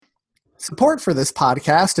Support for this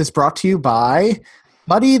podcast is brought to you by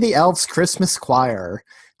Buddy the Elves Christmas Choir.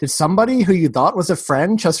 Did somebody who you thought was a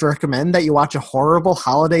friend just recommend that you watch a horrible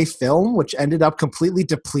holiday film which ended up completely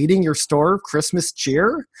depleting your store of Christmas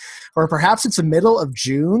cheer? Or perhaps it's the middle of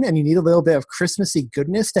June and you need a little bit of Christmassy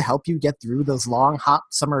goodness to help you get through those long, hot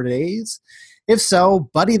summer days? If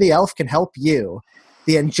so, Buddy the Elf can help you.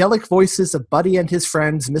 The angelic voices of Buddy and his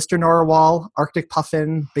friends, Mr. Narwhal, Arctic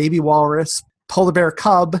Puffin, Baby Walrus, Polar Bear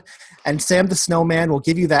Cub, and Sam the Snowman will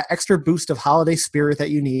give you that extra boost of holiday spirit that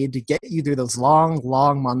you need to get you through those long,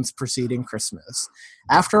 long months preceding Christmas.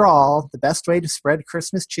 After all, the best way to spread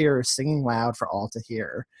Christmas cheer is singing loud for all to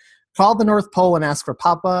hear. Call the North Pole and ask for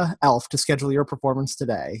Papa Elf to schedule your performance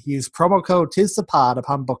today. Use promo code TISTHEPOD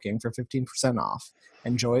upon booking for 15% off.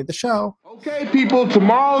 Enjoy the show. Okay, people,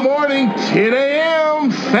 tomorrow morning, 10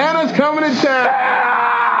 a.m., Santa's coming to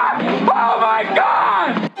town. Oh, my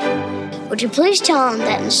God! Would you please tell him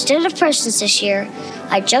that instead of presents this year,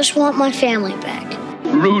 I just want my family back?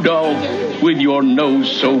 Rudolph, with your nose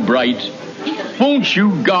so bright, won't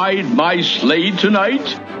you guide my sleigh tonight?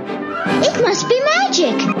 It must be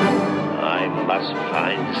magic. I must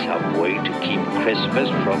find some way to keep Christmas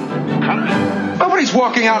from coming. Nobody's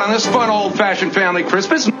walking out on this fun, old-fashioned family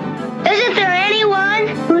Christmas. Isn't there anyone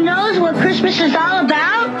who knows what Christmas is all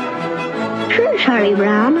about? Sure, Charlie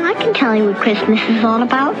Brown. I can tell you what Christmas is all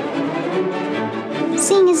about.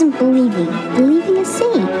 Seeing isn't believing. Believing is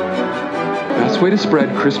seeing. Best way to spread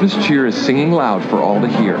Christmas cheer is singing loud for all to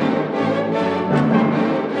hear.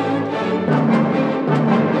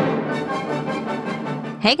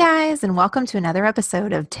 Hey guys, and welcome to another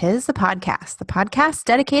episode of Tis the podcast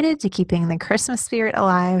dedicated to keeping the Christmas spirit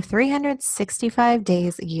alive 365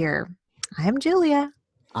 days a year. I'm Julia.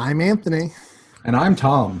 I'm Anthony. And I'm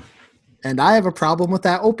Tom. And I have a problem with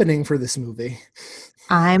that opening for this movie.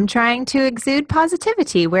 I'm trying to exude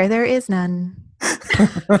positivity where there is none.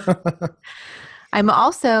 I'm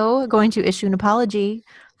also going to issue an apology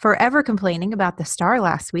for ever complaining about the star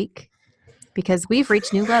last week because we've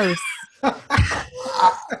reached new lows.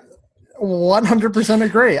 100%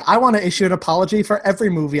 agree. I want to issue an apology for every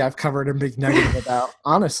movie I've covered and been negative about,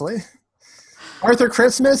 honestly. Arthur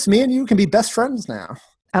Christmas, me and you can be best friends now.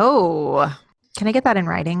 Oh, can I get that in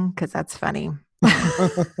writing? Because that's funny.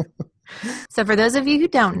 So for those of you who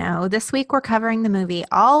don't know, this week we're covering the movie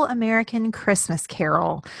All-American Christmas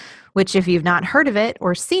Carol, which if you've not heard of it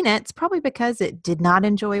or seen it, it's probably because it did not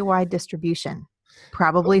enjoy wide distribution,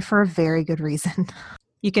 probably for a very good reason.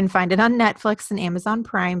 You can find it on Netflix and Amazon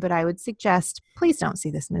Prime, but I would suggest please don't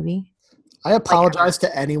see this movie. I apologize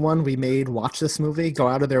to anyone we made watch this movie. Go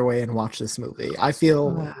out of their way and watch this movie. I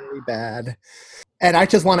feel really bad. And I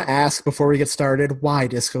just want to ask before we get started, why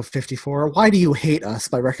Disco 54? Why do you hate us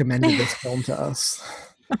by recommending this film to us?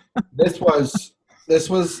 This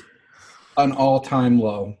was an all-time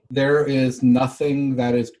low. There is nothing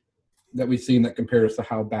that we've seen that compares to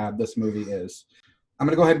how bad this movie is. I'm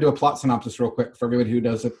going to go ahead and do a plot synopsis real quick for everybody who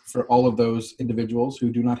does it, for all of those individuals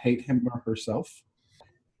who do not hate him or herself.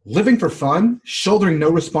 Living for fun, shouldering no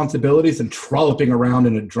responsibilities, and trolloping around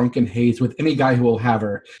in a drunken haze with any guy who will have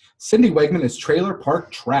her, Cindy Wegman is trailer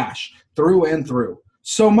park trash through and through.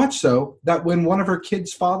 So much so that when one of her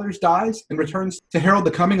kids' fathers dies and returns to herald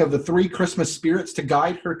the coming of the three Christmas spirits to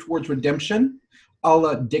guide her towards redemption, a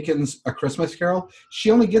la Dickens' A Christmas Carol, she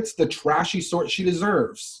only gets the trashy sort she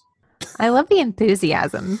deserves. I love the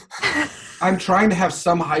enthusiasm. I'm trying to have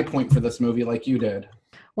some high point for this movie like you did.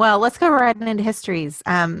 Well, let's go right into histories.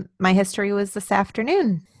 My history was this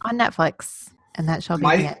afternoon on Netflix, and that shall be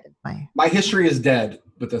the end of my history is dead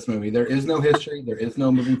with this movie. There is no history. There is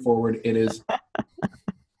no moving forward. It is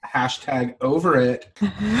hashtag over it.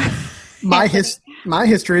 My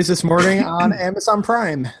history is this morning on Amazon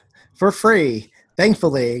Prime for free.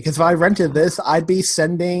 Thankfully, because if I rented this, I'd be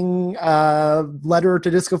sending a letter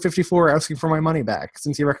to Disco 54 asking for my money back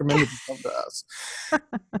since he recommended this film to us.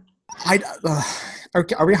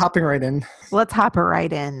 Are we hopping right in? Let's hop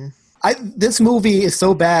right in. This movie is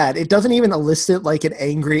so bad. It doesn't even elicit like an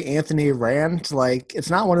angry Anthony rant. Like, it's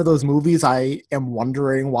not one of those movies I am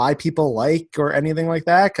wondering why people like or anything like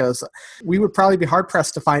that, because we would probably be hard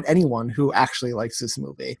pressed to find anyone who actually likes this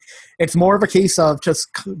movie. It's more of a case of just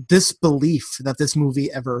disbelief that this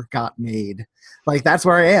movie ever got made. Like, that's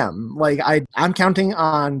where I am. Like, I'm counting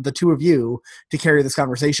on the two of you to carry this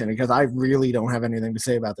conversation because I really don't have anything to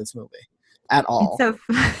say about this movie at all.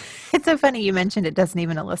 It's so funny you mentioned it doesn't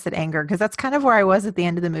even elicit anger, because that's kind of where I was at the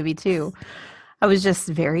end of the movie too. I was just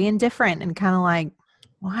very indifferent and kind of like,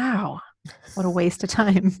 wow, what a waste of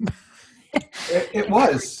time. It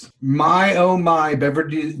was. My, oh my,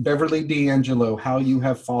 Beverly D'Angelo, how you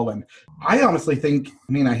have fallen. I honestly think,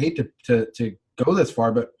 I mean, I hate to go this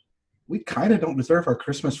far, but we kind of don't deserve our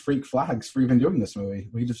Christmas freak flags for even doing this movie.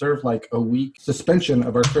 We deserve like a week suspension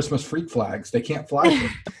of our Christmas freak flags. They can't fly.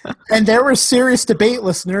 And there was serious debate,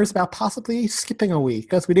 listeners, about possibly skipping a week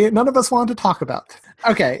because none of us wanted to talk about it.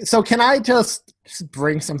 Okay, so can I just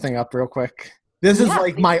bring something up real quick? This is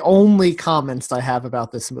like my only comments I have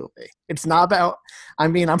about this movie. It's not about, I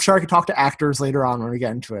mean, I'm sure I could talk to actors later on when we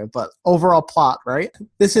get into it, but overall plot, right?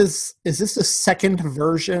 Is this the second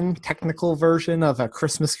technical version of A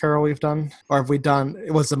Christmas Carol we've done? Or have we done,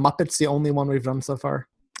 was The Muppets the only one we've done so far?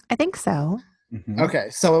 I think so. Mm-hmm. Okay,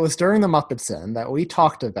 so it was during The Muppets then that we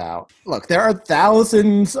talked about, look, there are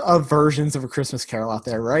thousands of versions of A Christmas Carol out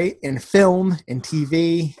there, right? In film, in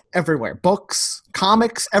TV, everywhere. Books,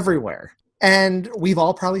 comics, everywhere. And we've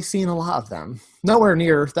all probably seen a lot of them. Nowhere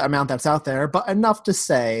near the amount that's out there, but enough to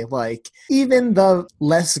say, like, even the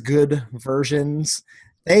less good versions,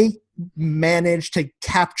 they managed to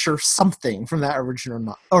capture something from that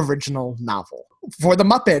original novel. For the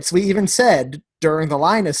Muppets, we even said during the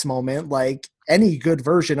Linus moment, like, any good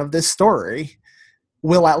version of this story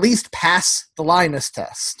will at least pass the Linus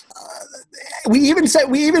test. We even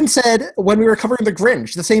said when we were covering the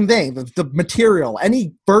Grinch, the same thing. The material,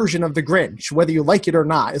 any version of the Grinch, whether you like it or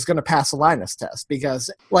not, is going to pass the Linus test because,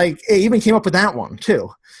 like, it even came up with that one too.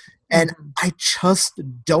 And I just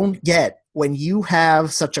don't get when you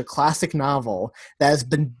have such a classic novel that has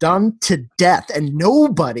been done to death and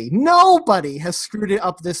nobody has screwed it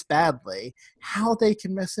up this badly, how they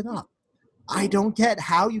can mess it up. I don't get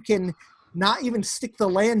how you can not even stick the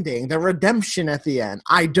landing, the redemption at the end.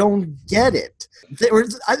 I don't get it.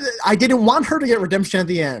 I didn't want her to get redemption at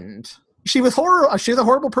the end. She was horrible. She was a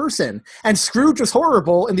horrible person. And Scrooge was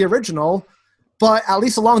horrible in the original, but at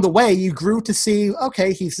least along the way, you grew to see,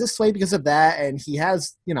 okay, he's this way because of that, and he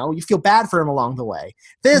has, you feel bad for him along the way.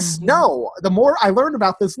 This, no. The more I learned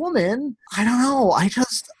about this woman, I don't know.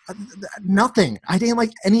 Nothing. I didn't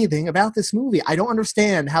like anything about this movie. I don't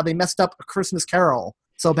understand how they messed up A Christmas Carol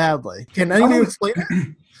so badly. Can anyone explain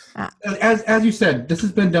it? As you said, this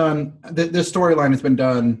has been done, this storyline has been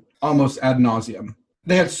done almost ad nauseum.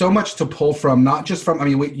 They had so much to pull from, not just from,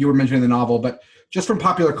 you were mentioning the novel, but just from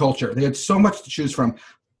popular culture. They had so much to choose from.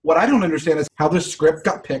 What I don't understand is how the script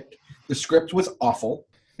got picked. The script was awful.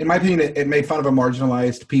 In my opinion, it made fun of a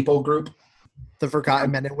marginalized people group. The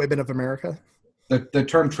forgotten men and women of America. The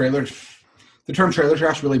term trailer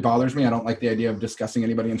trash really bothers me. I don't like the idea of discussing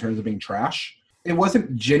anybody in terms of being trash. It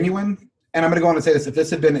wasn't genuine. And I'm going to go on and say this. If this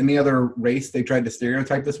had been any other race they tried to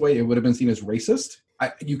stereotype this way, it would have been seen as racist.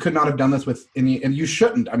 You could not have done this with any, and you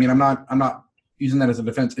shouldn't. I'm not using that as a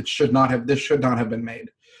defense. This should not have been made.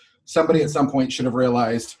 Somebody at some point should have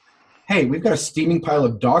realized, hey, we've got a steaming pile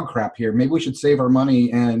of dog crap here. Maybe we should save our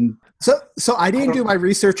money. And so I didn't do my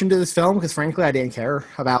research into this film because frankly, I didn't care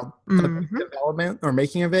about the development or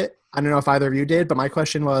making of it. I don't know if either of you did, but my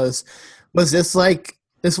question was this like,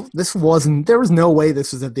 this wasn't, there was no way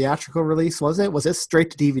this was a theatrical release, was it? Was this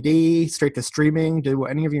straight to DVD, straight to streaming? Did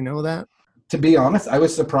any of you know that? To be honest, I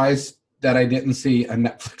was surprised that I didn't see a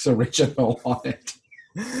Netflix original on it.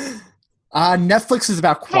 Netflix is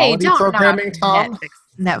about quality programming, Tom.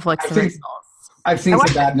 Netflix originals. I've seen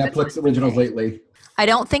some bad Netflix originals lately. I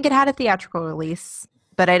don't think it had a theatrical release,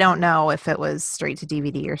 but I don't know if it was straight to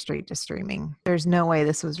DVD or straight to streaming. There's no way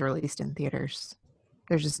this was released in theaters.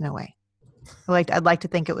 There's just no way. I'd like to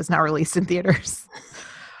think it was not released in theaters.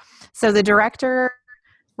 So the director,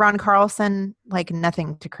 Ron Carlson, like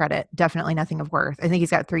nothing to credit, definitely nothing of worth. I think he's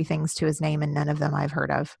got 3 things to his name and none of them I've heard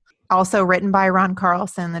of. Also written by Ron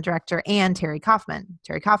Carlson, the director, and Terry Kaufman.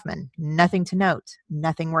 Terry Kaufman, nothing to note,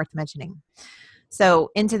 nothing worth mentioning. So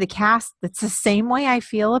into the cast, that's the same way I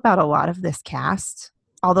feel about a lot of this cast.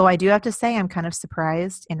 Although I do have to say I'm kind of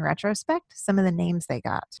surprised in retrospect, some of the names they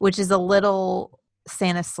got, which is a little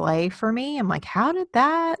Santa sleigh for me. I'm like, how did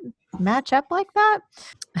that match up like that?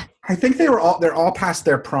 I think they're all past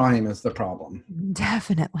their prime is the problem.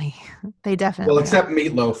 Definitely. They definitely Well, except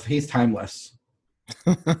Meatloaf. He's timeless.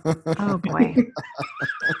 Oh boy.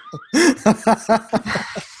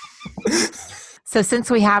 So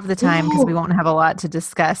since we have the time, because we won't have a lot to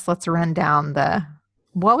discuss, let's run down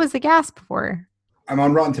what was the gasp for? I'm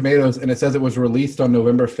on Rotten Tomatoes, and it says it was released on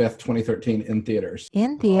November 5th, 2013 in theaters.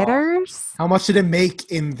 In theaters? How much did it make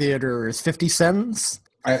in theaters? 50 cents?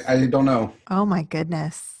 I don't know. Oh, my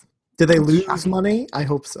goodness. Did they lose money? I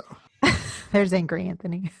hope so. There's Angry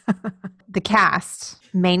Anthony. The cast.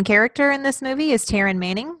 Main character in this movie is Taryn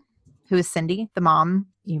Manning, who is Cindy, the mom.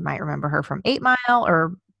 You might remember her from 8 Mile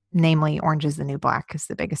or namely Orange is the New Black is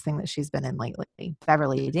the biggest thing that she's been in lately.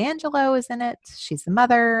 Beverly D'Angelo is in it. She's the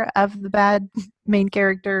mother of the bad main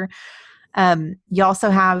character. You also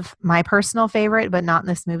have my personal favorite, but not in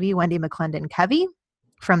this movie, Wendy McClendon-Covey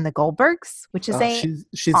from The Goldbergs, which is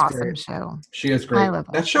she's awesome great. show. She is great. I love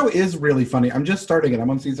that show is really funny. I'm just starting it.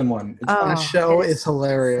 I'm on season 1. That show is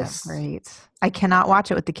hilarious. So great. I cannot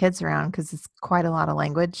watch it with the kids around because it's quite a lot of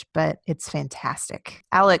language, but it's fantastic.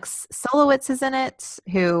 Alex Solowitz is in it,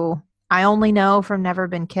 who I only know from Never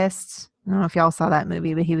Been Kissed. I don't know if y'all saw that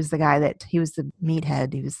movie, but he was the guy he was the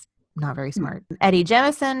meathead. He was not very smart. Eddie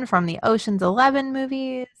Jemison from the Ocean's 11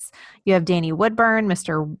 movies. You have Danny Woodburn,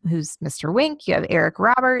 who's Mr. Wink. You have Eric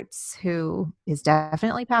Roberts, who is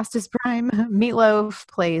definitely past his prime. Meatloaf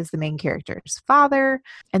plays the main character's father.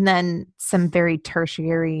 And then some very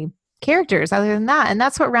tertiary characters other than that. And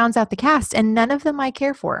that's what rounds out the cast. And none of them I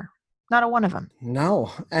care for. Not a one of them.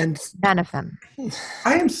 No. And none of them.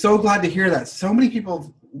 I am so glad to hear that. So many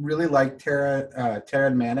people really like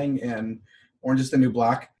Taryn Manning in Orange is the New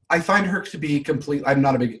Black. I find her to be complete. I'm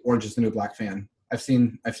not a big Orange is the New Black fan. I've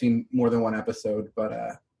seen more than one episode, but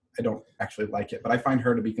I don't actually like it. But I find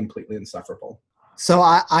her to be completely insufferable. So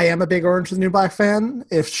I am a big Orange is the New Black fan.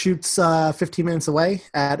 It shoots 15 minutes away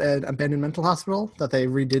at an abandoned mental hospital that they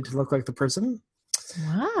redid to look like the prison.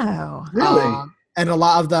 Wow. Really? And a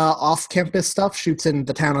lot of the off-campus stuff shoots in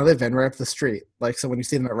the town I live in, right up the street. Like, so when you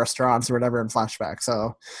see them at restaurants or whatever in flashback.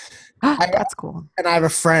 So that's cool. And I have a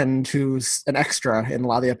friend who's an extra in a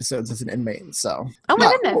lot of the episodes as an inmate. So, oh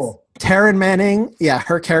my goodness. Cool. Taryn Manning,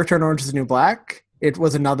 her character in Orange is the New Black. It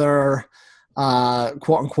was another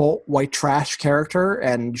quote-unquote white trash character,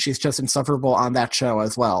 and she's just insufferable on that show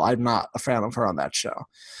as well. I'm not a fan of her on that show.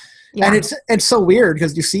 Yeah. And it's so weird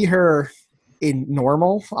because you see her in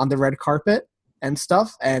Normal on the red carpet and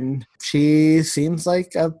stuff, and she seems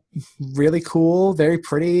like a really cool, very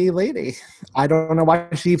pretty lady. I don't know why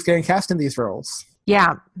she keeps getting cast in these roles.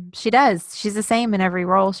 Yeah, she does. She's the same in every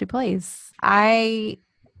role she plays. I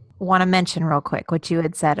want to mention real quick what you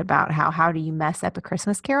had said about how do you mess up A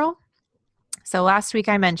Christmas Carol? So last week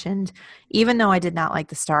I mentioned, even though I did not like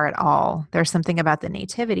the star at all, there's something about the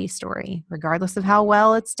nativity story. Regardless of how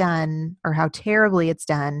well it's done or how terribly it's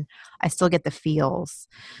done, I still get the feels.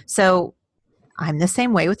 So I'm the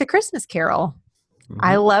same way with A Christmas Carol. Mm-hmm.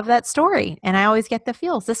 I love that story, and I always get the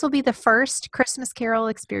feels. This will be the first Christmas Carol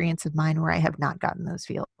experience of mine where I have not gotten those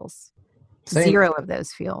feels. Same. 0 of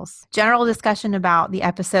those feels. General discussion about the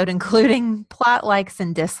episode, including plot likes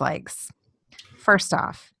and dislikes. First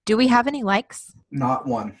off, do we have any likes? Not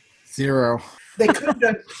one. 0. They could have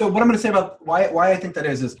done. So what I'm going to say about why I think that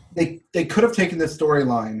is they could have taken the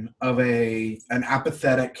storyline of an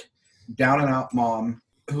apathetic, down and out mom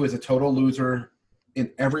who is a total loser in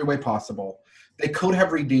every way possible. They could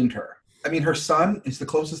have redeemed her. I mean, her son is the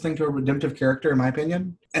closest thing to a redemptive character, in my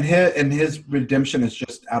opinion. And his redemption is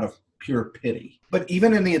just out of pure pity. But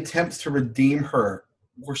even in the attempts to redeem her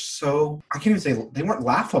were so, I can't even say, they weren't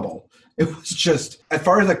laughable. It was just, as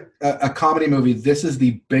far as a comedy movie, this is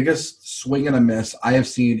the biggest swing and a miss I have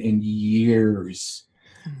seen in years.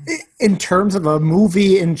 In terms of a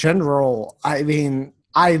movie in general, I mean,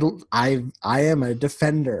 I am a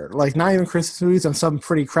defender. Like, not even Christmas movies and some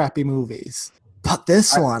pretty crappy movies. But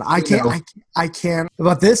this one, I can't.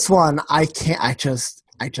 But this one, I can't. I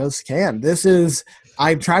just can't. This is.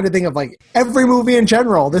 I'm trying to think of like every movie in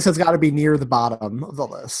general. This has got to be near the bottom of the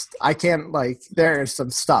list. I can't there's some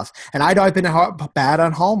stuff. And I know I've been bad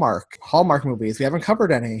on Hallmark movies. We haven't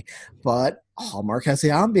covered any, but Hallmark has the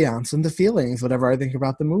ambiance and the feelings, whatever I think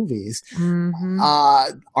about the movies. Mm-hmm.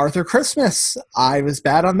 Arthur Christmas, I was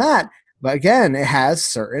bad on that. But again, it has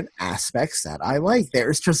certain aspects that I like.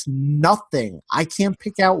 There's just nothing. I can't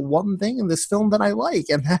pick out one thing in this film that I like.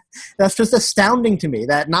 And that's just astounding to me,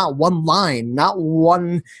 that not one line, not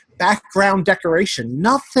one background decoration,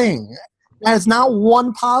 nothing. That is not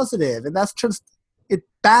one positive. And that's just, it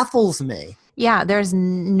baffles me. Yeah, there's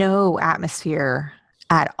no atmosphere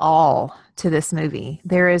at all to this movie.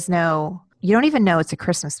 There is no, you don't even know it's a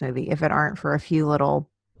Christmas movie if it aren't for a few little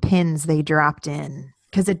pins they dropped in.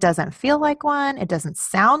 Because it doesn't feel like one, it doesn't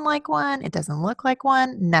sound like one, it doesn't look like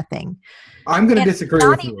one, nothing. I'm going to disagree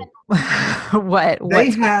with you. What?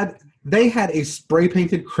 They had a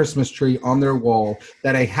spray-painted Christmas tree on their wall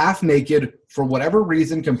that a half-naked, for whatever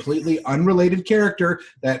reason, completely unrelated character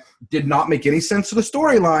that did not make any sense to the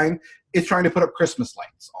storyline is trying to put up Christmas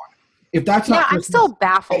lights on. If that's not Christmas, I'm still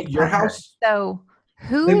baffled. At your house? So,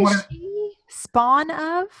 who is she spawn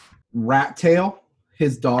of? Rat Tail.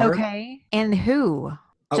 His daughter. Okay. And who?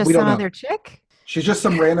 Just we don't some know. other chick? She's just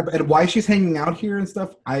some random, and why she's hanging out here and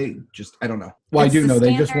stuff, I don't know. Well, I do know.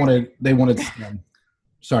 They just wanted skin.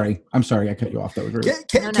 Sorry, I'm sorry I cut you off. That was rude.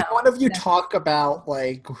 Can one of you talk about,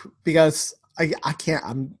 like, because I can't,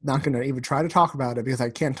 I'm not going to even try to talk about it because I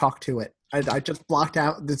can't talk to it. I just blocked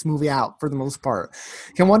out this movie out for the most part.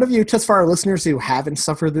 Can one of you, just for our listeners who haven't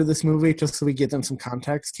suffered through this movie, just so we give them some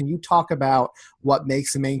context, can you talk about what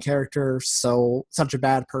makes the main character such a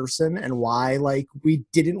bad person and why, like, we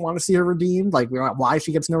didn't want to see her redeemed? Like, why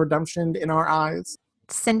she gets no redemption in our eyes?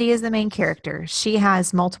 Cindy is the main character. She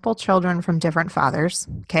has multiple children from different fathers,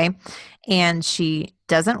 okay? And she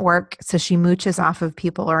doesn't work, so she mooches off of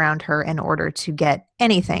people around her in order to get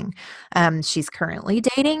anything. She's currently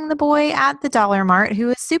dating the boy at the Dollar Mart who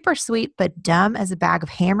is super sweet but dumb as a bag of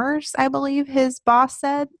hammers, I believe his boss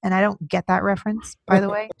said. And I don't get that reference, by the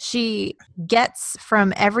way. She gets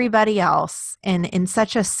from everybody else in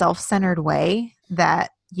such a self-centered way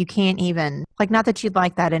that you can't even, like, not that you'd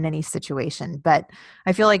like that in any situation, but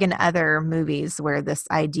I feel like in other movies where this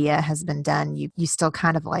idea has been done, you still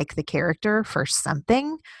kind of like the character for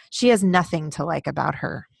something. She has nothing to like about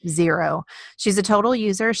her. Zero. She's a total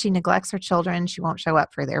user. She neglects her children. She won't show up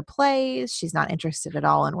for their plays. She's not interested at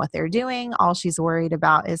all in what they're doing. All she's worried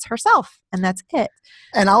about is herself, and that's it.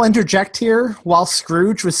 And I'll interject here. While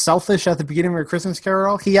Scrooge was selfish at the beginning of A Christmas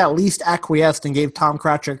Carol, he at least acquiesced and gave Tom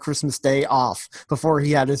Cratchit Christmas Day off before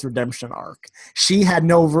he had his redemption arc. She had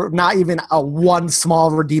not even a one small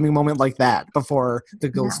redeeming moment like that before the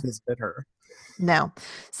ghost visited her. No.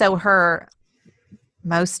 So her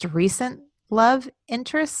most recent love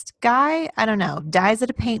interest guy, I don't know, dies at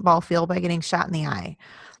a paintball field by getting shot in the eye.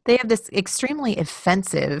 They have this extremely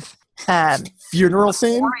offensive funeral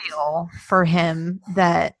scene for him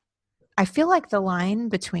that I feel like the line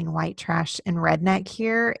between white trash and redneck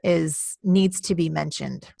here needs to be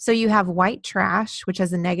mentioned. So you have white trash, which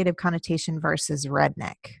has a negative connotation, versus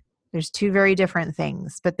redneck. There's two very different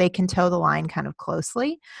things, but they can toe the line kind of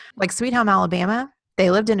closely. Like Sweet Home Alabama,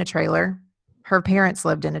 they lived in a trailer. Her parents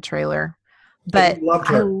lived in a trailer. But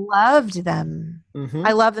I loved them. Mm-hmm.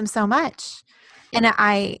 I love them so much. And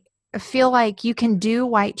I feel like you can do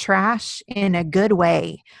white trash in a good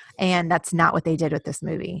way. And that's not what they did with this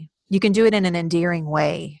movie. You can do it in an endearing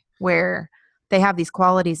way where they have these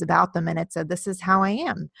qualities about them. And it's this is how I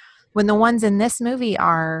am. When the ones in this movie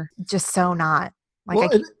are just so not.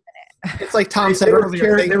 Like, it's like Tom said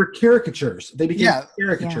earlier. They were caricatures. They became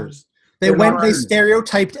caricatures. Yeah. They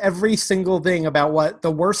stereotyped every single thing about what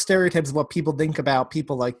the worst stereotypes of what people think about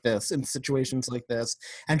people like this in situations like this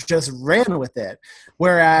and just ran with it.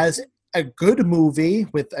 Whereas a good movie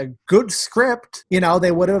with a good script,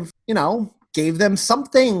 they would have, gave them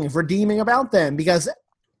something redeeming about them, because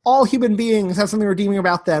all human beings have something redeeming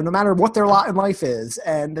about them, no matter what their lot in life is.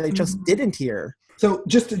 And they just didn't here. So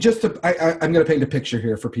I'm going to paint a picture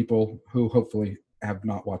here for people who hopefully have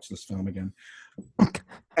not watched this film again.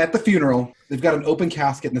 At the funeral, they've got an open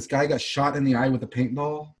casket, and this guy got shot in the eye with a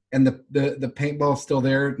paintball, and the paintball is still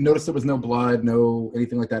there. Notice there was no blood, no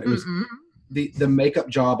anything like that. It was the makeup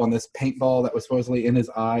job on this paintball that was supposedly in his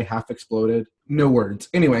eye, half exploded. No words.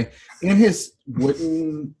 Anyway, in his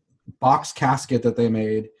wooden box casket that they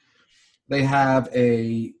made, they have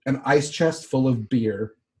an ice chest full of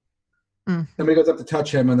beer. Somebody goes up to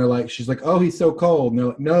touch him, and she's like, "Oh, he's so cold." And they're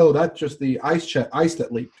like, "No, that's just the ice that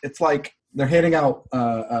leaked." It's like they're handing out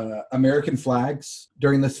American flags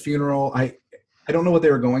during this funeral. I don't know what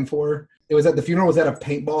they were going for. The funeral was at a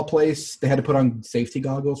paintball place. They had to put on safety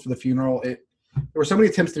goggles for the funeral. There were so many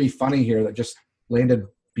attempts to be funny here that just landed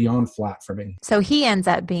beyond flat for me. So he ends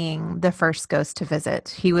up being the first ghost to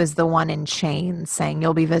visit. He was the one in chains saying,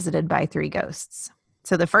 "You'll be visited by 3 ghosts."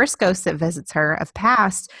 So the first ghost that visits her of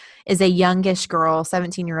past is a youngish girl,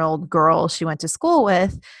 17-year-old girl she went to school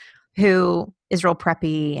with, who is real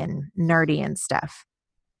preppy and nerdy and stuff.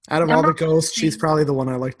 Out of all the ghosts, she's probably the one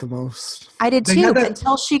I liked the most. I did too,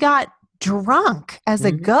 until she got drunk as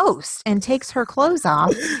a ghost and takes her clothes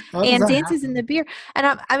off and dances in the beer.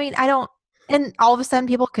 And and all of a sudden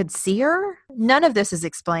people could see her. None of this is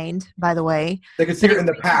explained, by the way. They could see her in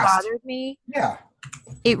the past. It bothered me. Yeah.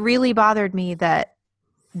 It really bothered me that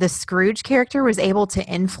the Scrooge character was able to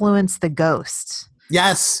influence the ghost.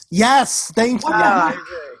 Yes. Thank you.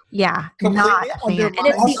 Yeah, not a fan. And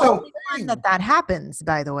it's the only one that happens,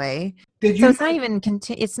 by the way. So it's not even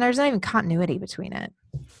there's not even continuity between it.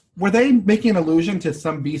 Were they making an allusion to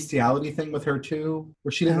some bestiality thing with her too,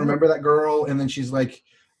 where she didn't remember that girl, and then she's like,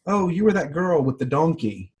 "Oh, you were that girl with the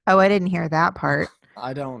donkey." Oh, I didn't hear that part.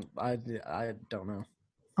 I don't know.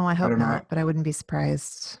 Oh, I hope not, but I wouldn't be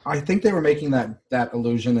surprised. I think they were making that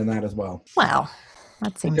allusion in that as well. Well,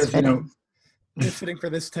 that seems fitting. It's fitting for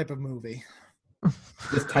this type of movie.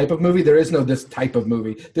 This type of movie? There is no this type of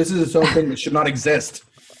movie. This is its own thing that should not exist.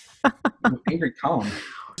 Angry Tom.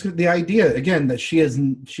 The idea again that she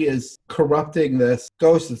is corrupting this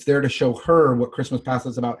ghost that's there to show her what Christmas Past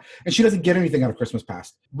is about, and she doesn't get anything out of Christmas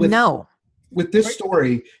Past. With this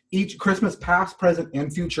story, each Christmas Past, present,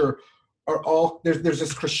 and future are all there's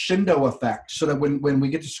this crescendo effect, so that when we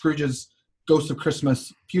get to Scrooge's Ghost of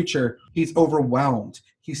Christmas Future, he's overwhelmed.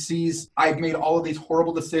 He sees, I've made all of these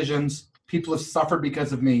horrible decisions. People have suffered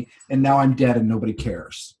because of me, and now I'm dead and nobody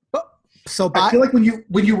cares. So I feel like when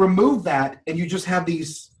you remove that and you just have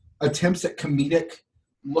these attempts at comedic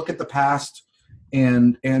look at the past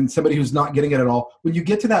and somebody who's not getting it at all, when you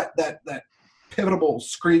get to that pivotal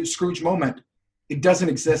Scrooge moment, it doesn't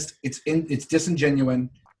exist. It's disingenuous.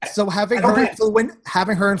 So having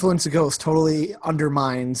her influence a ghost totally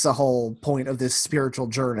undermines the whole point of this spiritual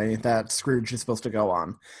journey that Scrooge is supposed to go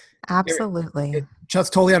on. Absolutely. It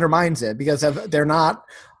just totally undermines it, because they're not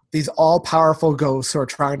these all-powerful ghosts who are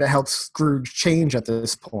trying to help Scrooge change at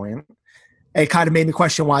this point. It kind of made me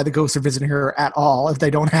question why the ghosts are visiting her at all if they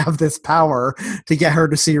don't have this power to get her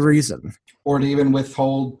to see reason. Or to even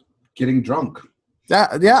withhold getting drunk.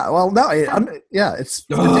 It's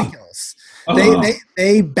ridiculous.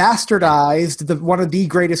 They bastardized one of the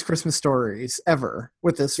greatest Christmas stories ever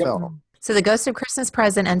with this film. So the Ghost of Christmas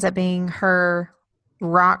Present ends up being her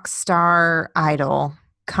rock star idol,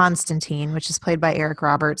 Constantine, which is played by Eric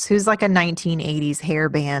Roberts, who's like a 1980s hair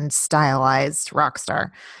band stylized rock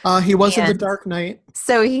star. He was in The Dark Knight.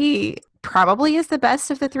 So he probably is the best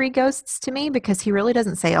of the three ghosts to me, because he really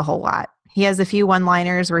doesn't say a whole lot. He has a few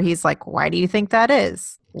one-liners where he's like, why do you think that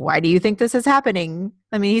is? Why do you think this is happening?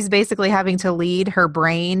 I mean, he's basically having to lead her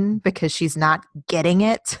brain because she's not getting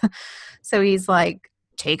it. So he's like,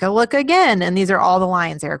 take a look again. And these are all the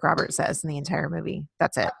lines Eric Roberts says in the entire movie.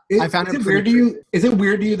 That's it. Is it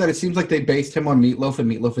weird to you that it seems like they based him on Meatloaf and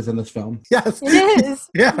Meatloaf is in this film? Yes. It is.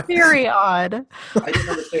 Yeah. Very odd. I didn't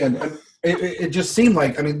understand. It just seemed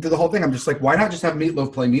like, I mean, the whole thing, I'm just like, why not just have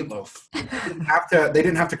Meatloaf play Meatloaf? They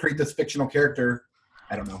didn't have to create this fictional character.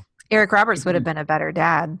 I don't know. Eric Roberts would have been a better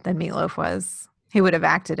dad than Meatloaf was. He would have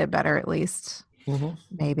acted it better, at least. Mm-hmm.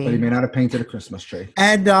 Maybe. But he may not have painted a Christmas tree.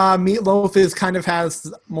 And Meatloaf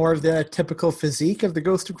has more of the typical physique of the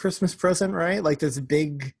Ghost of Christmas Present, right? Like this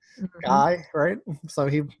big guy, right? So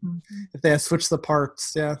if they switch the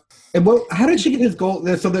parts, yeah. And how did she get his gold?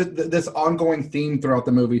 So this ongoing theme throughout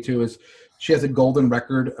the movie too is she has a golden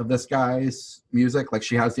record of this guy's music. Like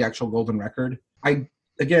she has the actual golden record.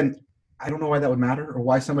 I don't know why that would matter, or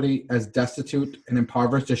why somebody as destitute and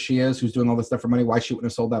impoverished as she is, who's doing all this stuff for money, why she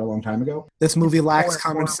wouldn't have sold that a long time ago. This movie lacks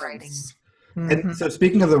common sense. And so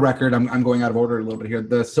speaking of the record, I'm going out of order a little bit here.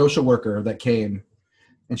 The social worker that came,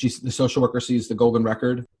 and the social worker sees the golden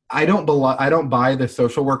record. I don't buy the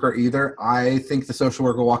social worker either. I think the social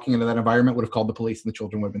worker walking into that environment would have called the police, and the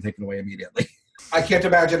children would have been taken away immediately. I can't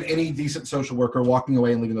imagine any decent social worker walking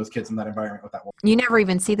away and leaving those kids in that environment with that woman. You never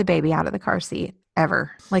even see the baby out of the car seat,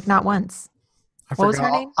 ever. Like, not once. What was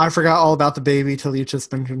her name? I forgot all about the baby till you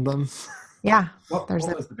just mentioned them. Yeah. What was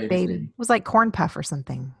the baby? It was like Corn Puff or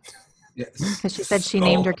something. Yes. Because she said she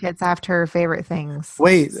named her kids after her favorite things.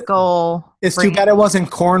 Wait. Skull. It's too bad it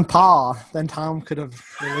wasn't Corn Paw. Then Tom could have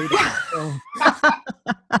related.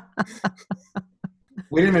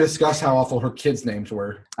 We didn't even discuss how awful her kids' names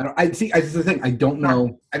were. That's the thing. I don't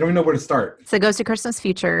know. I don't even know where to start. So Ghost of Christmas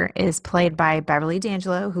Future is played by Beverly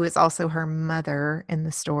D'Angelo, who is also her mother in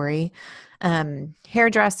the story.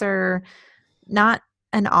 Hairdresser, not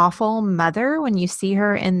an awful mother when you see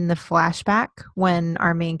her in the flashback when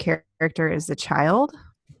our main character is a child.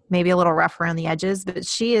 Maybe a little rough around the edges, but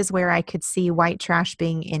she is where I could see white trash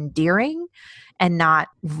being endearing and not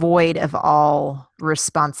void of all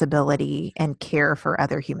responsibility and care for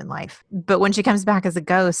other human life. But when she comes back as a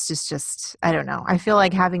ghost, it's just, I don't know. I feel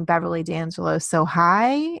like having Beverly D'Angelo so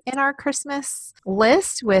high in our Christmas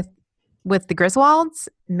list with the Griswolds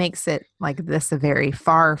makes it like this a very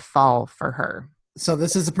far fall for her. So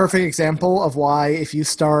this is a perfect example of why if you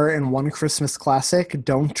star in one Christmas classic,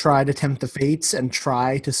 don't try to tempt the fates and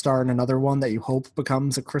try to star in another one that you hope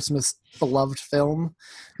becomes a Christmas beloved film.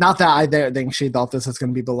 Not that I think she thought this was going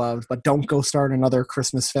to be beloved, but don't go star in another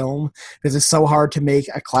Christmas film because it's so hard to make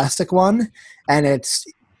a classic one, and it's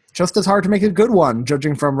just as hard to make a good one,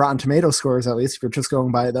 judging from Rotten Tomato scores, at least, if you're just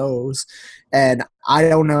going by those. And I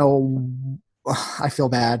don't know. I feel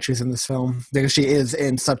bad she's in this film because she is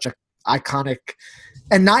in such a iconic,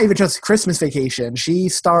 and not even just Christmas Vacation. She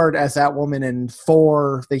starred as that woman in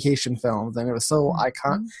 4 vacation films, and it was so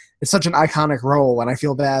iconic. It's such an iconic role, and I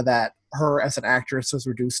feel bad that her as an actress was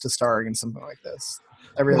reduced to starring in something like this.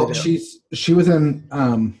 I really do. She was in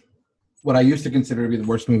what I used to consider to be the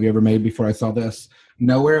worst movie ever made before I saw this,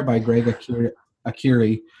 Nowhere by Greg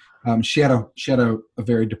Akiri, She had a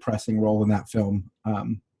very depressing role in that film,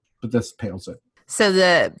 but this pales it. So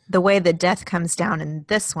the way the death comes down in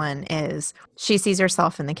this one is she sees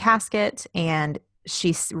herself in the casket and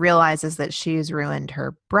she realizes that she's ruined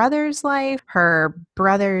her brother's life. Her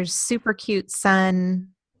brother's super cute son,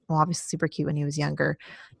 well, obviously super cute when he was younger,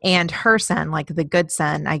 and her son, like the good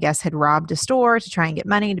son, I guess, had robbed a store to try and get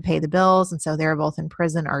money to pay the bills. And so they're both in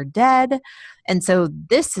prison or dead. And so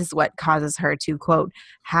this is what causes her to, quote,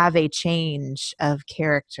 have a change of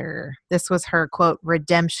character. This was her, quote,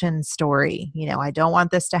 redemption story. I don't want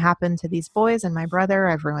this to happen to these boys and my brother.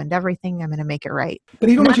 I've ruined everything. I'm going to make it right. But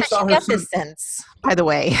even Not when she that saw you her get this sense, by the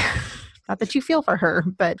way. Not that you feel for her,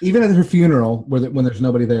 but even at her funeral, when there's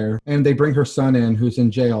nobody there, and they bring her son in who's in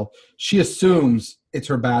jail, she assumes it's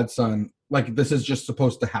her bad son. Like, this is just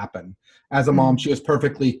supposed to happen. As a mom, she was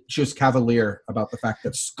cavalier about the fact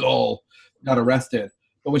that Skull got arrested.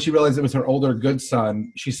 But when she realized it was her older good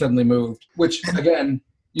son, she suddenly moved, which, again...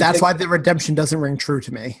 That's why the redemption doesn't ring true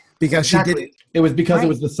to me. Because she did it. It was because it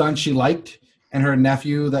was the son she liked, and her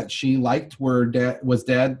nephew that she liked was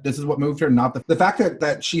dead. This is what moved her, not the fact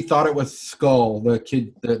that she thought it was Skull, the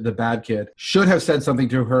kid, the bad kid, should have said something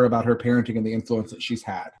to her about her parenting and the influence that she's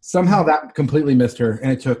had. Somehow that completely missed her,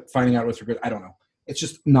 and it took finding out it was her good. I don't know. It's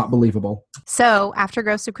just not believable. So after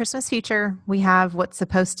Ghost of Christmas Future, we have what's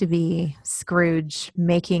supposed to be Scrooge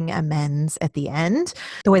making amends at the end.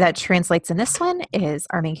 The way that translates in this one is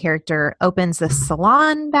our main character opens the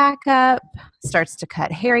salon back up, starts to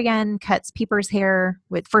cut hair again, cuts Peeper's hair,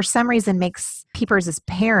 which for some reason makes Peeper's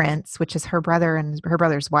parents, which is her brother and her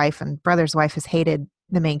brother's wife, and brother's wife has hated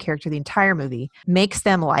the main character the entire movie, makes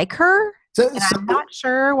them like her. So I'm not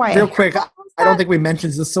sure why. Real quick, I don't think we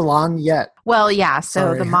mentioned the salon yet. Well, yeah.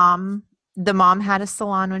 So the mom had a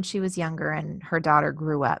salon when she was younger, and her daughter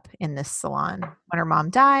grew up in this salon. When her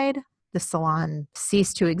mom died, the salon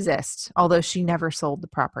ceased to exist, although she never sold the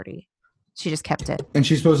property. She just kept it. And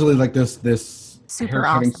she's supposedly like this super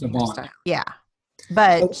hair-cutting awesome savant. hairstyle. Yeah.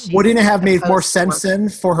 But wouldn't it have made more sense then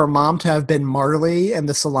for her mom to have been Marley and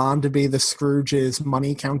the salon to be the Scrooge's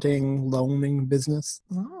money counting loaning business?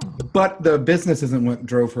 Oh. But the business isn't what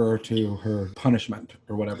drove her to her punishment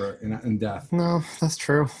or whatever in death. No, that's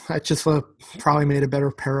true. I just would have probably made a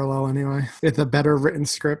better parallel anyway. With a better written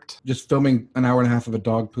script. Just filming an hour and a half of a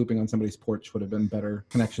dog pooping on somebody's porch would have been better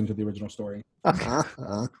connection to the original story.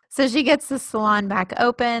 So she gets the salon back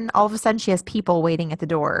open. All of a sudden, she has people waiting at the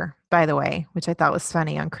door, by the way, which I thought was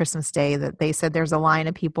funny on Christmas Day, that they said there's a line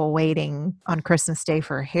of people waiting on Christmas Day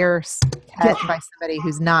for a hair cut by somebody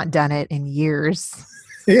who's not done it in years.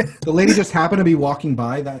 Yeah. The lady just happened to be walking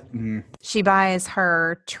by that. She buys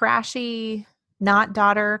her trashy, not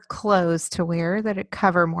daughter clothes to wear that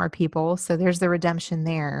cover more people. So there's the redemption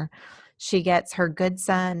there. She gets her good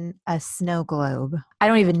son a snow globe. I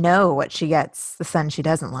don't even know what she gets the son she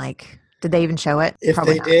doesn't like. Did they even show it? If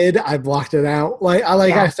Probably they not. Did, I blocked it out.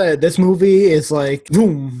 I said, this movie is like,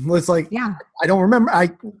 boom. It's like, yeah. I don't remember.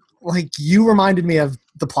 You reminded me of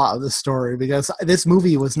the plot of the story because this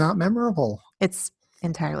movie was not memorable. It's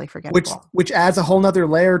entirely forgettable. Which adds a whole nother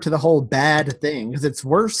layer to the whole bad thing because it's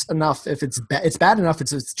worse enough if it's bad enough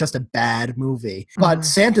if it's just a bad movie. But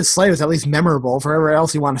Santa's sleigh was at least memorable for everyone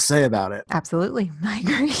else you want to say about it. Absolutely, I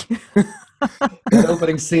agree. That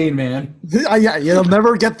opening scene, man. Yeah, you'll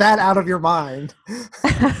never get that out of your mind.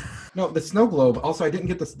 No, the snow globe. Also, I didn't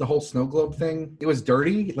get the whole snow globe thing. It was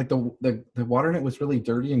dirty. Like the water in it was really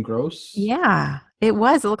dirty and gross. Yeah, it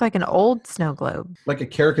was. It looked like an old snow globe. Like a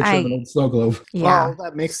caricature of an old snow globe. Yeah. Well,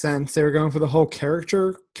 that makes sense. They were going for the whole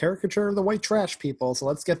caricature of the white trash people. So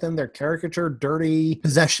let's get them their caricature dirty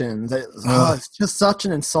possessions. It's just such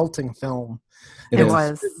an insulting film. It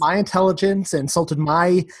was. My intelligence, it insulted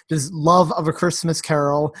my just love of A Christmas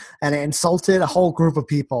Carol, and it insulted a whole group of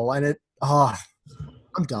people. And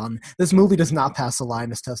I'm done. This movie does not pass the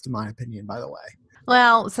Linus test, in my opinion, by the way.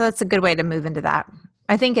 Well, so that's a good way to move into that.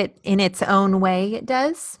 I think it, in its own way, it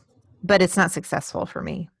does, but it's not successful for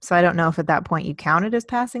me. So I don't know if at that point you count it as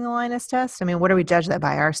passing the Linus test. I mean, what do we judge that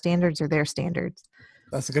by? Our standards or their standards?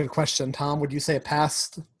 That's a good question. Tom, would you say it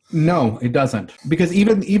passed? No, it doesn't. Because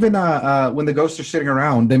even when the ghosts are sitting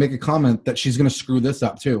around, they make a comment that she's going to screw this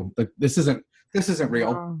up too. Like this isn't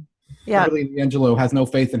real. Yeah. Really, Angelo has no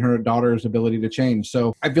faith in her daughter's ability to change.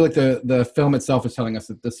 So I feel like the film itself is telling us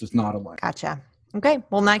that this is not a lie. Gotcha. Okay.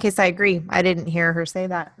 Well, in that case, I agree. I didn't hear her say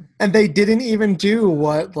that. And they didn't even do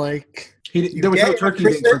what there was no turkey.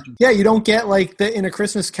 Yeah, you don't get in A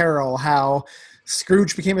Christmas Carol how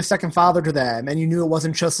Scrooge became a second father to them, and you knew it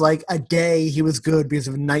wasn't just like a day he was good because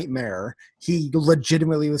of a nightmare. He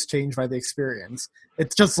legitimately was changed by the experience.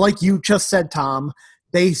 It's just like you just said, Tom.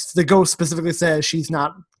 The ghost specifically says she's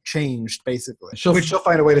not changed, basically. She'll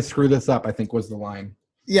find a way to screw this up, I think was the line.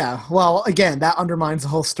 Yeah, well, again, that undermines the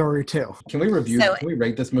whole story, too. Can we can we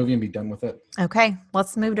rate this movie and be done with it? Okay,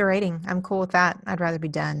 let's move to rating. I'm cool with that. I'd rather be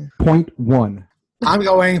done. 0.1. I'm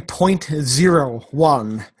going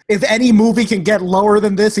 0.01. If any movie can get lower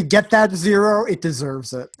than this and get that 0, it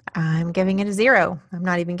deserves it. I'm giving it a 0. I'm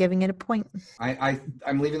not even giving it a point.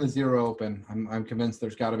 I'm leaving the 0 open. I'm convinced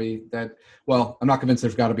there's got to be that. Well, I'm not convinced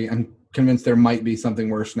there's got to be. I'm convinced there might be something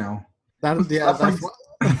worse now.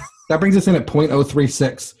 That brings us in at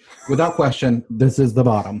 0.036. Without question, this is the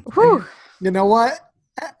bottom. Whew. You know what?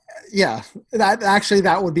 Yeah,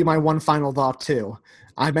 that would be my one final thought, too.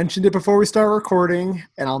 I mentioned it before we start recording,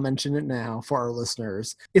 and I'll mention it now for our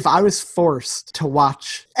listeners. If I was forced to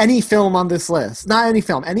watch any film on this list, not any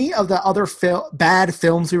film, any of the other bad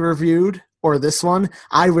films we reviewed, or this one,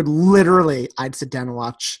 I'd sit down and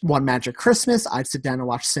watch One Magic Christmas. I'd sit down and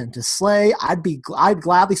watch Santa's Sleigh. I'd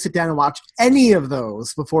gladly sit down and watch any of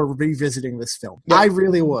those before revisiting this film. Yep. I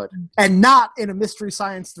really would. And not in a Mystery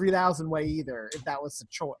Science 3000 way either, if that was the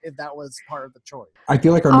choice, if that was part of the choice. I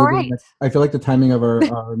feel like I feel like the timing of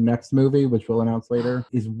our next movie, which we'll announce later,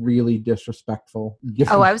 is really disrespectful.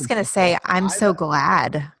 Oh, I was going to say, I'm so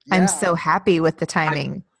glad. Yeah. I'm so happy with the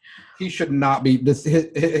timing. He should not be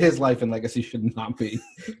his life and legacy should not be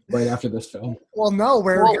right after this film. Well, no,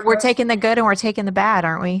 we're taking the good and we're taking the bad,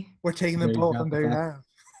 aren't we? We're taking the both, and there you have.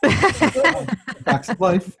 Facts of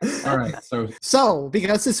life. All right. So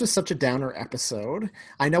because this was such a downer episode,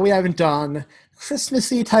 I know we haven't done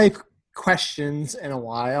Christmassy type questions in a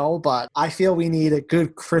while, but I feel we need a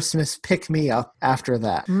good Christmas pick-me-up after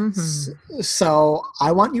that. Mm-hmm. So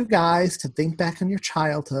I want you guys to think back on your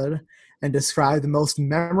childhood and describe the most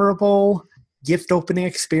memorable gift opening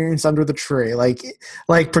experience under the tree. Like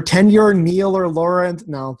pretend you're Neil or Laura.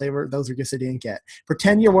 Those were gifts I didn't get.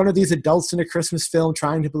 Pretend you're one of these adults in a Christmas film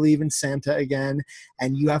trying to believe in Santa again,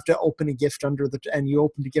 and you have to open a gift under the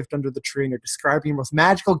tree, and you're describing your most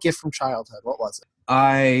magical gift from childhood. What was it?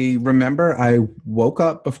 I remember I woke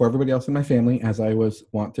up before everybody else in my family, as I was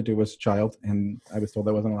wont to do as a child, and I was told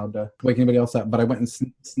I wasn't allowed to wake anybody else up. But I went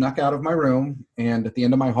and snuck out of my room, and at the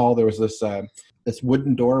end of my hall there was this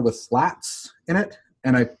wooden door with slats in it,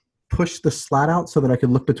 and I pushed the slat out so that I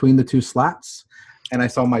could look between the two slats, and I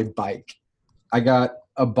saw my bike. I got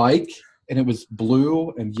a bike, and it was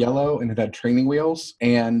blue and yellow, and it had training wheels,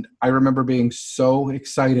 and I remember being so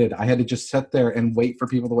excited. I had to just sit there and wait for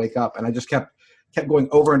people to wake up, and I just kept going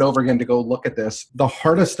over and over again to go look at this. The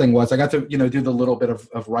hardest thing was I got to, do the little bit of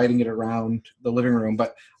riding it around the living room,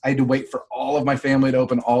 but I had to wait for all of my family to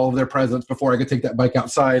open all of their presents before I could take that bike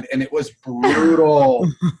outside, and it was brutal.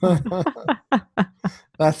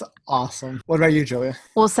 That's awesome. What about you, Julia?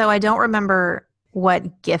 Well, so I don't remember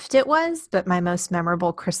what gift it was, but my most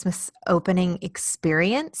memorable Christmas opening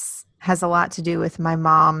experience has a lot to do with my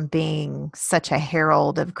mom being such a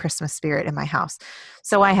herald of Christmas spirit in my house.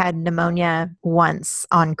 So I had pneumonia once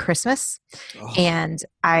on Christmas, and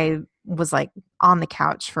I was on the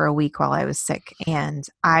couch for a week while I was sick, and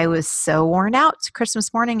I was so worn out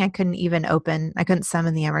Christmas morning. I couldn't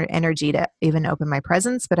summon the energy to even open my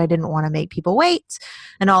presents, but I didn't want to make people wait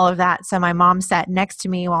and all of that. So my mom sat next to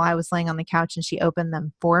me while I was laying on the couch, and she opened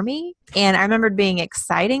them for me. And I remembered being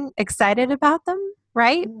excited about them.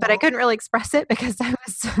 Right. But I couldn't really express it because I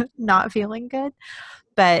was not feeling good.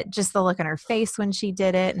 But just the look on her face when she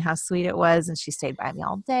did it and how sweet it was. And she stayed by me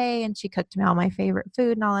all day, and she cooked me all my favorite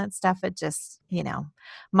food and all that stuff. It just,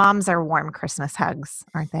 moms are warm Christmas hugs,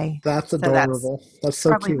 aren't they? That's adorable. That's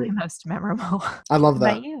so probably cute. Probably my most memorable. I love that.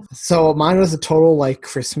 What about you? So mine was a total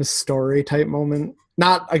Christmas story type moment.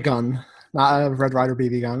 Not a gun, not a Red Ryder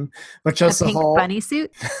BB gun, but just a pink bunny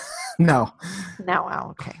suit? No. No.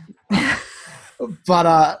 Oh, okay.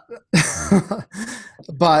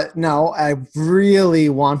 But no, I really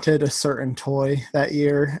wanted a certain toy that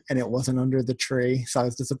year, and it wasn't under the tree, so I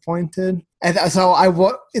was disappointed. And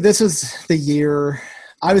so this was the year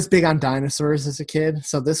I was big on dinosaurs as a kid.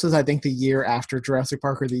 So this was, I think, the year after Jurassic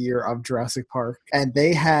Park or the year of Jurassic Park, and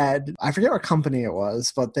they had, I forget what company it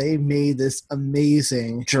was, but they made this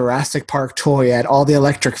amazing Jurassic Park toy. It had all the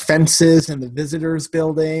electric fences and the visitors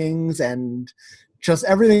buildings and just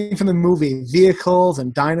everything from the movie, vehicles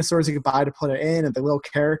and dinosaurs you could buy to put it in, and the little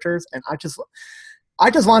characters. And I just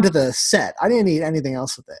wanted the set. I didn't need anything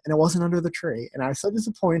else with it. And it wasn't under the tree. And I was so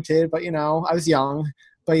disappointed, but I was young.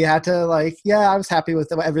 But you had to I was happy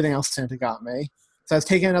with everything else Santa got me. So I was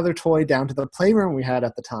taking another toy down to the playroom we had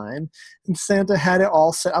at the time, and Santa had it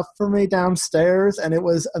all set up for me downstairs, and it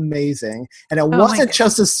was amazing. And it wasn't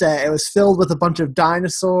just a set. It was filled with a bunch of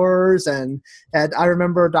dinosaurs, and I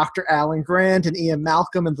remember Dr. Alan Grant and Ian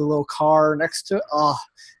Malcolm in the little car next to it. Oh,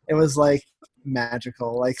 it was like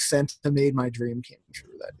magical. Like Santa made my dream come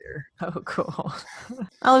true that year. Oh, cool.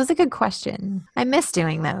 Oh, it was a good question. I miss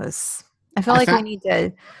doing those. I feel like we need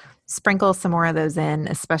to sprinkle some more of those in,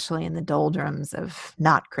 especially in the doldrums of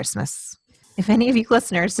not Christmas. If any of you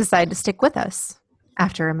listeners decide to stick with us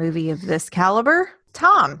after a movie of this caliber,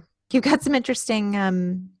 Tom, you've got some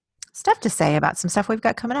interesting stuff to say about some stuff we've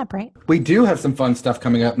got coming up, right? We do have some fun stuff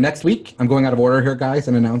coming up next week. I'm going out of order here, guys,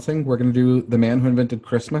 and announcing we're going to do The Man Who Invented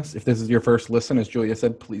Christmas. If this is your first listen, as Julia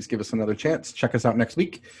said, please give us another chance. Check us out next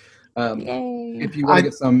week. Yay. If you want to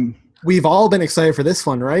get some... We've all been excited for this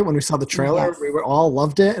one, right? When we saw the trailer, Yes. we all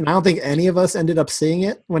loved it, and I don't think any of us ended up seeing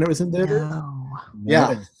it when it was in theater. No.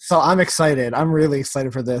 Yeah, so I'm excited. I'm really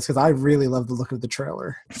excited for this because I really love the look of the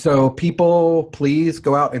trailer. So people, please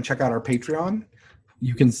go out and check out our Patreon.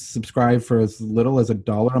 You can subscribe for as little as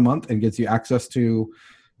 $1 a month and gets you access to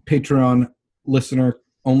Patreon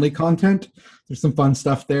listener-only content. There's some fun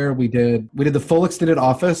stuff there. We did the full extended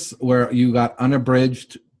office where you got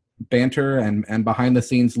unabridged banter and behind the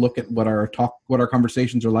scenes look at what our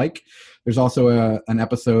conversations are like. There's also an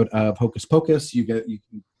episode of Hocus Pocus. You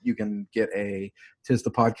can get a Tis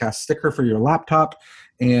the Podcast sticker for your laptop,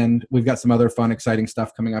 and we've got some other fun, exciting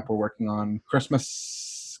stuff coming up. We're working on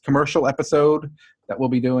Christmas commercial episode that we'll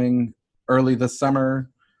be doing early this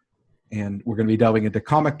summer, and we're going to be delving into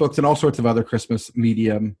comic books and all sorts of other Christmas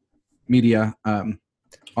media on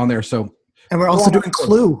there. So, and we're also doing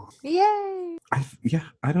Clue. Yay!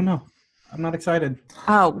 I don't know. I'm not excited.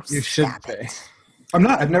 Oh, you should be. I'm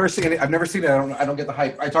not. I've never seen it. I don't get the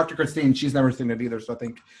hype. I talked to Christine. She's never seen it either, so I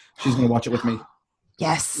think she's going to watch it with me.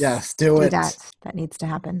 Yes, do it. That needs to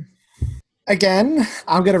happen. Again,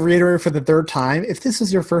 I'm going to reiterate for the third time. If this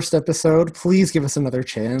is your first episode, please give us another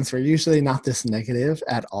chance. We're usually not this negative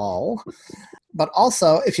at all. But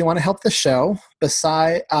also, if you want to help the show,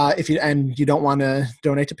 if you don't want to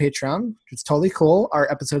donate to Patreon, it's totally cool.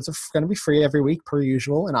 Our episodes are going to be free every week, per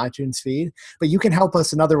usual, in iTunes feed. But you can help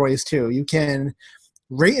us in other ways too. You can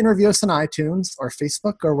rate and review us on iTunes or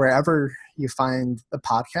Facebook or wherever you find the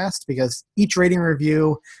podcast, because each rating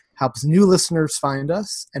review helps new listeners find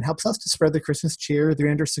us and helps us to spread the Christmas cheer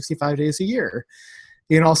 365 days a year.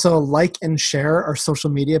 You can also like and share our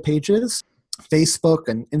social media pages, Facebook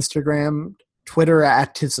and Instagram, Twitter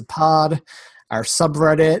at TisThePod, our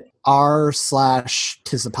subreddit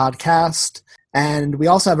r/TisThePodcast, and we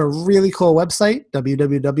also have a really cool website,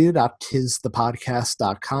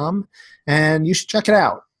 www.tisthepodcast.com, and you should check it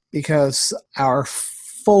out because our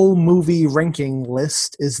full movie ranking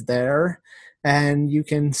list is there, and you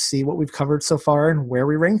can see what we've covered so far and where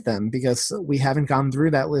we rank them, because we haven't gone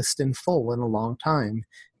through that list in full in a long time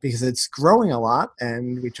because it's growing a lot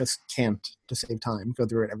and we just can't, to save time, go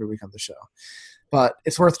through it every week on the show. But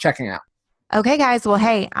it's worth checking out. Okay, guys. Well,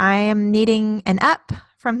 hey, I am needing an up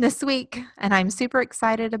from this week, and I'm super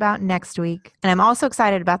excited about next week. And I'm also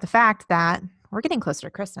excited about the fact that we're getting closer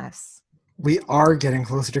to Christmas. We are getting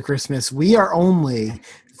closer to Christmas. We are only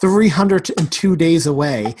 302 days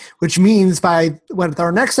away, which means with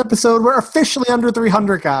our next episode, we're officially under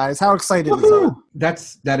 300, guys. How excited is that?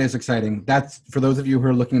 That is exciting. That's, for those of you who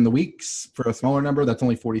are looking in the weeks, for a smaller number, that's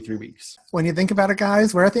only 43 weeks. When you think about it,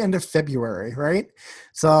 guys, we're at the end of February, right?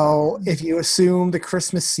 So if you assume the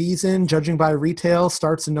Christmas season, judging by retail,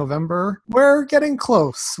 starts in November, we're getting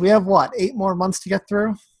close. We have, 8 more months to get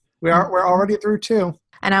through? We're already through 2.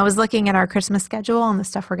 And I was looking at our Christmas schedule and the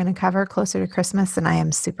stuff we're going to cover closer to Christmas, and I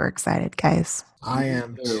am super excited, guys. I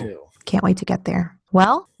am too. Can't wait to get there.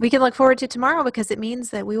 Well, we can look forward to tomorrow because it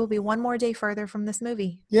means that we will be one more day further from this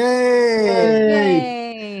movie.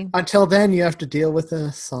 Yay! Until then, you have to deal with a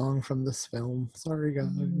song from this film. Sorry,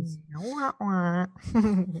 guys.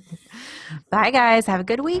 Bye, guys. Have a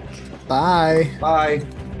good week. Bye. Bye.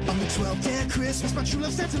 On the 12th day of Christmas, my true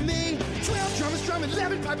love sent to me 12 drummers drumming,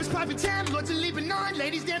 11 pipers piping, 10 lords are leaping, 9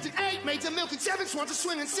 ladies dancing, 8 maids are milking, 7 swans are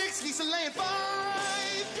swinging, 6 geese are laying, 5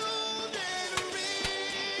 golden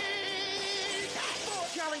rings,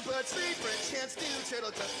 4 calling birds, 3 French hens, 2 turtle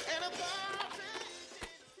doves, and a